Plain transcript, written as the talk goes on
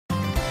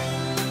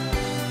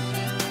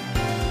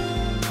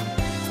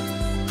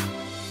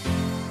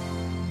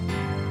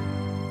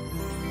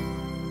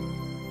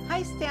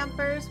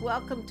Stampers,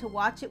 welcome to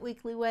Watch It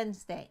Weekly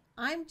Wednesday.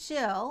 I'm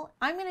Jill.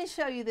 I'm going to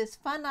show you this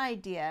fun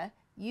idea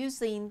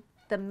using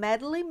the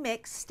Medley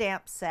Mix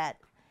stamp set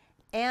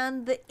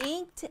and the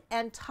inked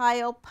and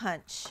tile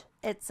punch.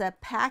 It's a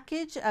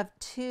package of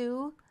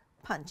 2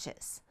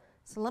 punches.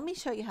 So let me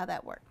show you how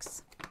that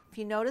works. If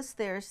you notice,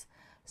 there's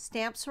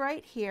stamps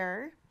right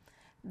here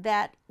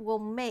that will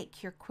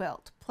make your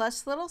quilt,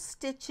 plus little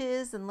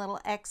stitches and little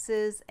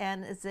X's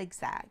and a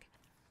zigzag.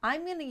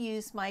 I'm going to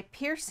use my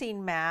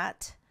piercing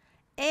mat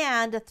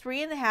and a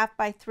 3.5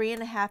 by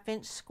 3.5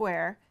 inch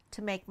square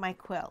to make my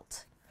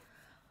quilt.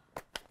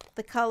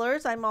 The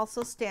colors I'm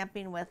also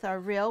stamping with are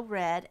Real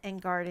Red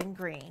and Garden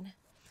Green.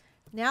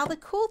 Now the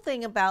cool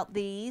thing about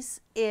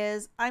these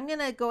is I'm going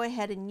to go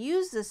ahead and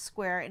use this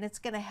square, and it's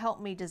going to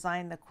help me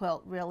design the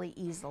quilt really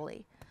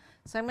easily.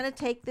 So I'm going to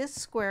take this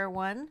square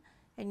one,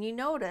 and you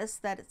notice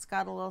that it's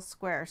got a little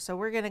square. So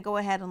we're going to go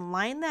ahead and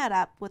line that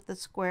up with the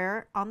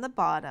square on the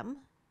bottom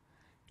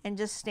and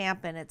just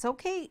stamp in. It's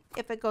okay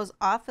if it goes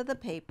off of the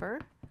paper.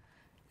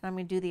 I'm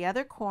going to do the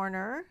other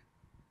corner,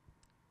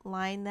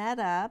 line that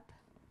up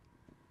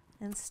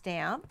and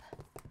stamp,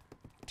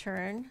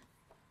 turn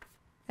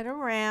it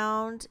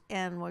around,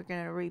 and we're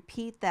going to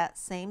repeat that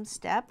same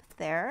step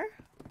there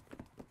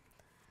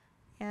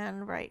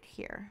and right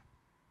here.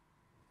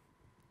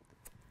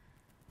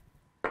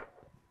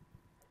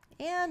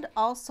 And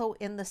also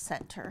in the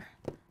center.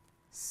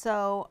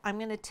 So I'm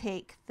going to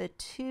take the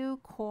 2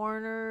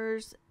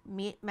 corners,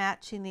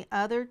 matching the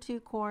other 2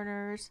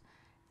 corners,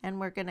 and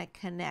we're going to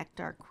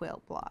connect our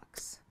quilt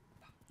blocks.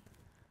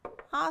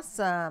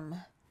 Awesome.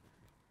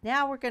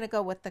 Now we're going to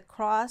go with the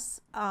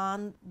cross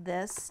on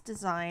this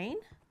design,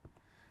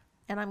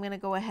 and I'm going to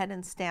go ahead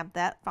and stamp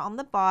that on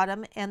the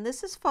bottom. And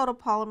this is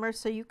photopolymer,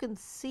 so you can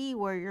see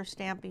where you're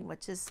stamping,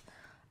 which is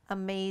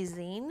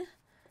amazing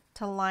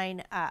to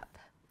line up.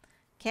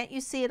 Can't you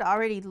see it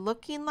already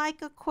looking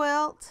like a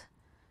quilt?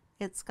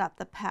 It's got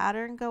the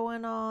pattern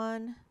going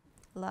on.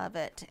 Love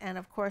it. And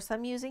of course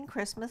I'm using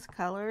Christmas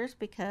colors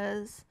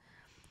because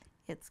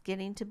it's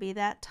getting to be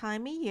that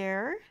time of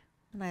year.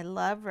 And I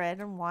love red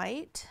and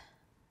white.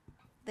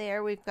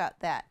 There, we've got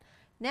that.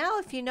 Now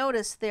if you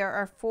notice, there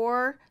are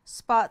 4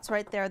 spots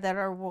right there that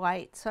are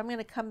white. So I'm going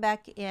to come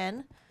back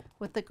in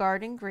with the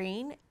garden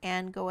green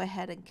and go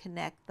ahead and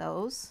connect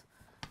those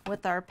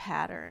with our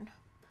pattern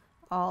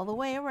all the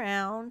way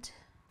around.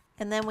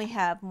 And then we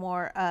have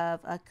more of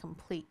a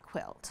complete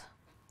quilt.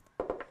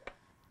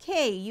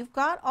 Okay, you've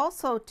got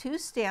also 2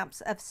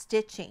 stamps of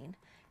stitching,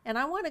 and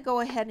I want to go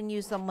ahead and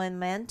use the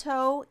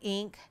Memento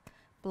ink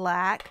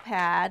black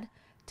pad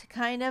to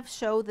kind of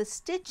show the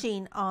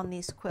stitching on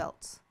these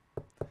quilts.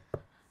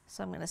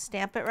 So I'm going to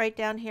stamp it right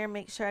down here,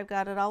 make sure I've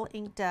got it all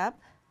inked up,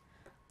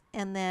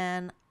 and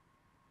then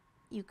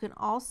you can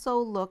also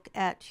look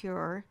at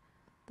the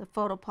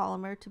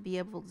photopolymer to be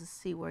able to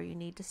see where you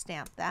need to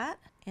stamp that.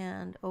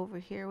 And over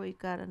here we've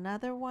got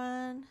another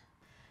one.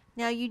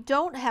 Now you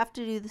don't have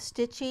to do the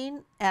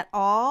stitching at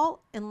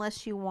all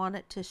unless you want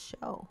it to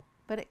show,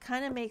 but it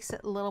kind of makes it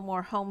a little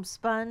more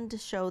homespun to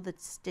show the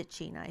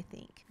stitching, I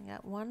think. I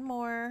got one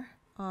more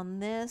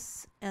on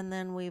this, and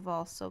then we've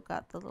also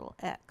got the little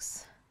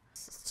X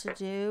to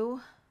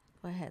do.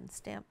 Go ahead and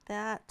stamp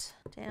that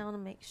down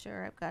and make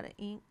sure I've got it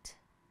inked.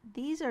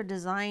 These are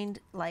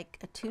designed like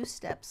a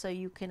 2-step so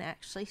you can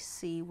actually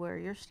see where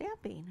you're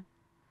stamping.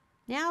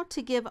 Now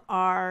to give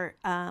our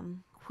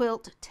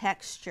quilt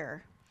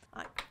texture.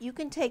 You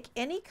can take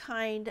any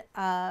kind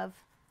of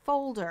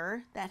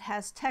folder that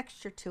has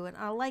texture to it.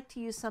 I like to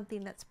use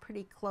something that's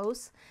pretty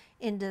close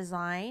in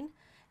design.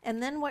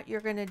 And then what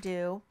you're going to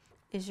do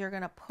is you're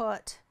going to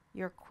put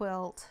your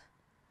quilt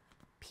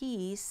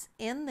piece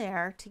in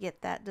there to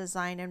get that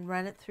design and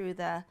run it through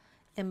the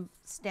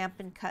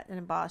Stampin' Cut and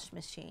Emboss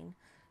machine.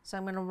 So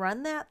I'm going to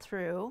run that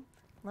through.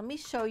 Let me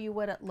show you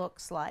what it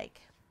looks like.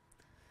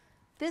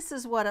 This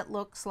is what it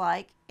looks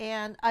like,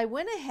 and I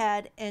went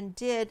ahead and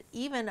did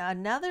even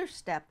another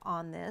step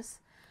on this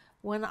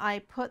when I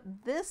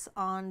put this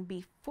on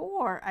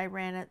before I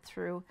ran it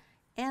through,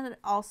 and it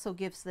also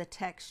gives the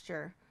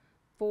texture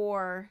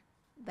for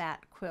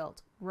that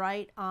quilt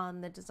right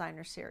on the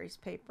Designer Series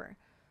paper.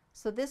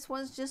 So this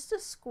one's just a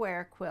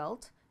square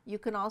quilt. You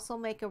can also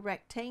make a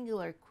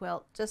rectangular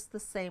quilt just the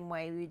same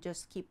way. We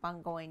just keep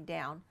on going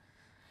down.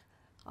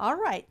 All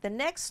right, the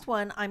next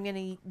one I'm going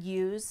to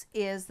use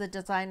is the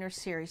Designer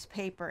Series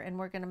paper, and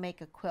we're going to make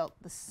a quilt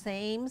the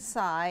same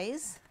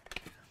size.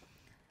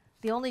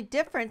 The only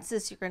difference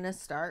is you're going to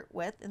start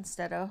with,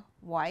 instead of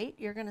white,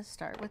 you're going to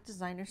start with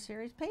Designer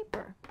Series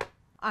paper.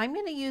 I'm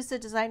going to use the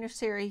Designer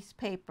Series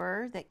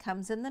paper that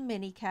comes in the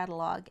mini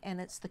catalog, and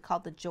it's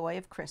called the Joy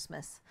of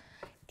Christmas.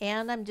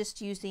 And I'm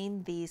just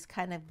using these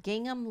kind of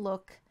gingham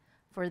look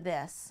for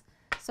this.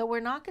 So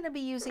we're not going to be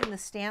using the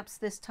stamps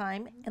this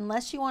time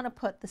unless you want to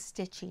put the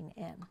stitching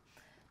in.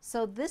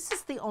 So this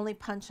is the only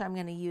punch I'm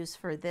going to use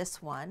for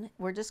this one.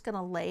 We're just going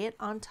to lay it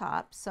on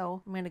top.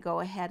 So I'm going to go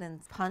ahead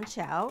and punch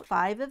out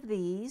 5 of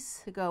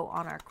these to go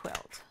on our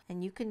quilt.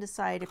 And you can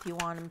decide if you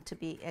want them to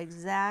be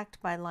exact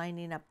by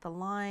lining up the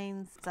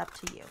lines. It's up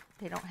to you.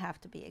 They don't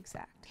have to be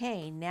exact.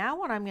 Okay, now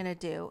what I'm going to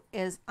do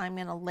is I'm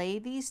going to lay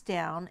these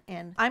down,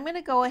 and I'm going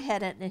to go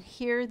ahead and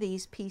adhere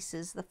these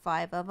pieces, the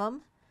 5 of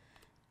them.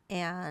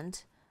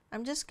 And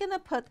I'm just going to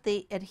put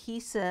the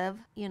adhesive,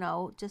 you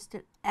know, just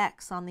an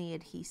X on the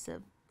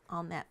adhesive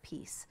on that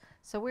piece.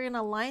 So we're going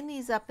to line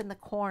these up in the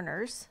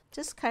corners,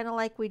 just kind of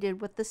like we did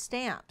with the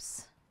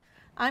stamps.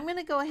 I'm going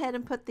to go ahead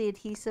and put the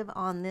adhesive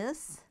on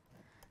this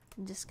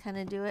and just kind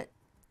of do it,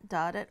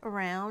 dot it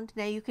around.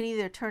 Now you can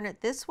either turn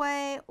it this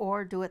way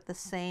or do it the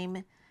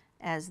same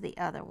as the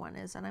other one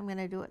is, and I'm going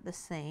to do it the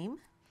same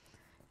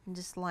and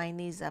just line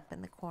these up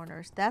in the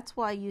corners. That's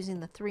why using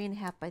the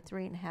 3.5 by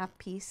 3.5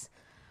 piece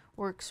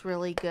works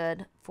really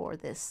good for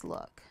this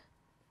look,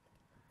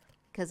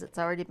 because it's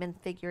already been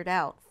figured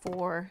out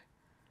for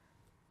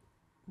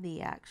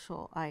the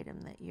actual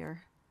item that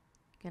you're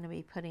going to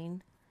be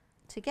putting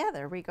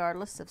together,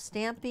 regardless of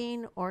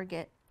stamping or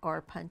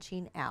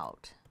punching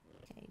out.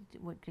 Okay,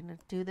 we're going to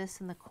do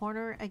this in the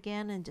corner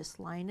again and just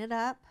line it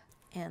up,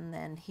 and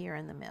then here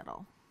in the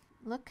middle.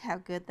 Look how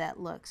good that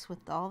looks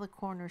with all the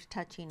corners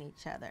touching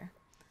each other.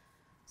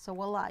 So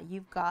voila,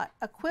 you've got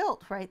a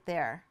quilt right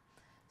there.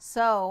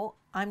 So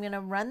I'm going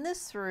to run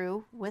this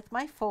through with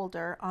my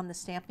folder on the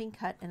Stampin'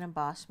 Cut and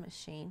Emboss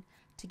machine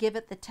to give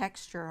it the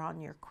texture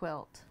on your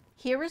quilt.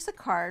 Here is a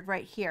card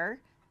right here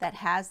that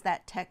has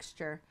that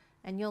texture,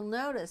 and you'll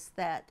notice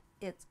that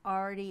it's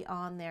already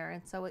on there,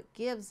 and so it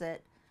gives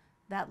it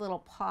that little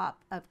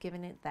pop of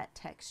giving it that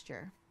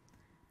texture.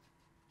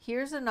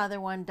 Here's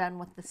another one done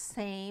with the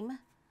same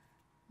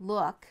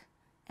look,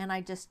 and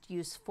I just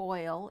use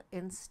foil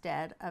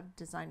instead of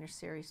designer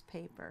series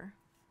paper.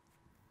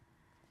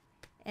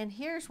 And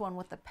here's one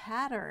with a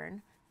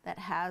pattern that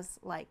has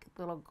like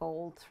little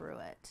gold through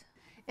it.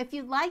 If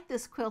you like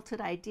this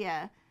quilted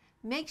idea,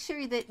 make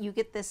sure that you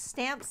get this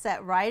stamp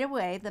set right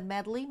away, the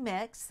Medley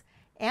mix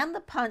and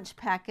the punch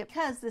packet,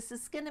 because this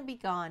is going to be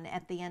gone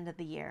at the end of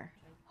the year.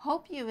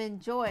 Hope you've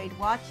enjoyed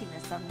watching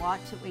us on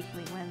Watch It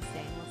Weekly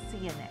Wednesday, and we'll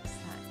see you next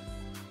time.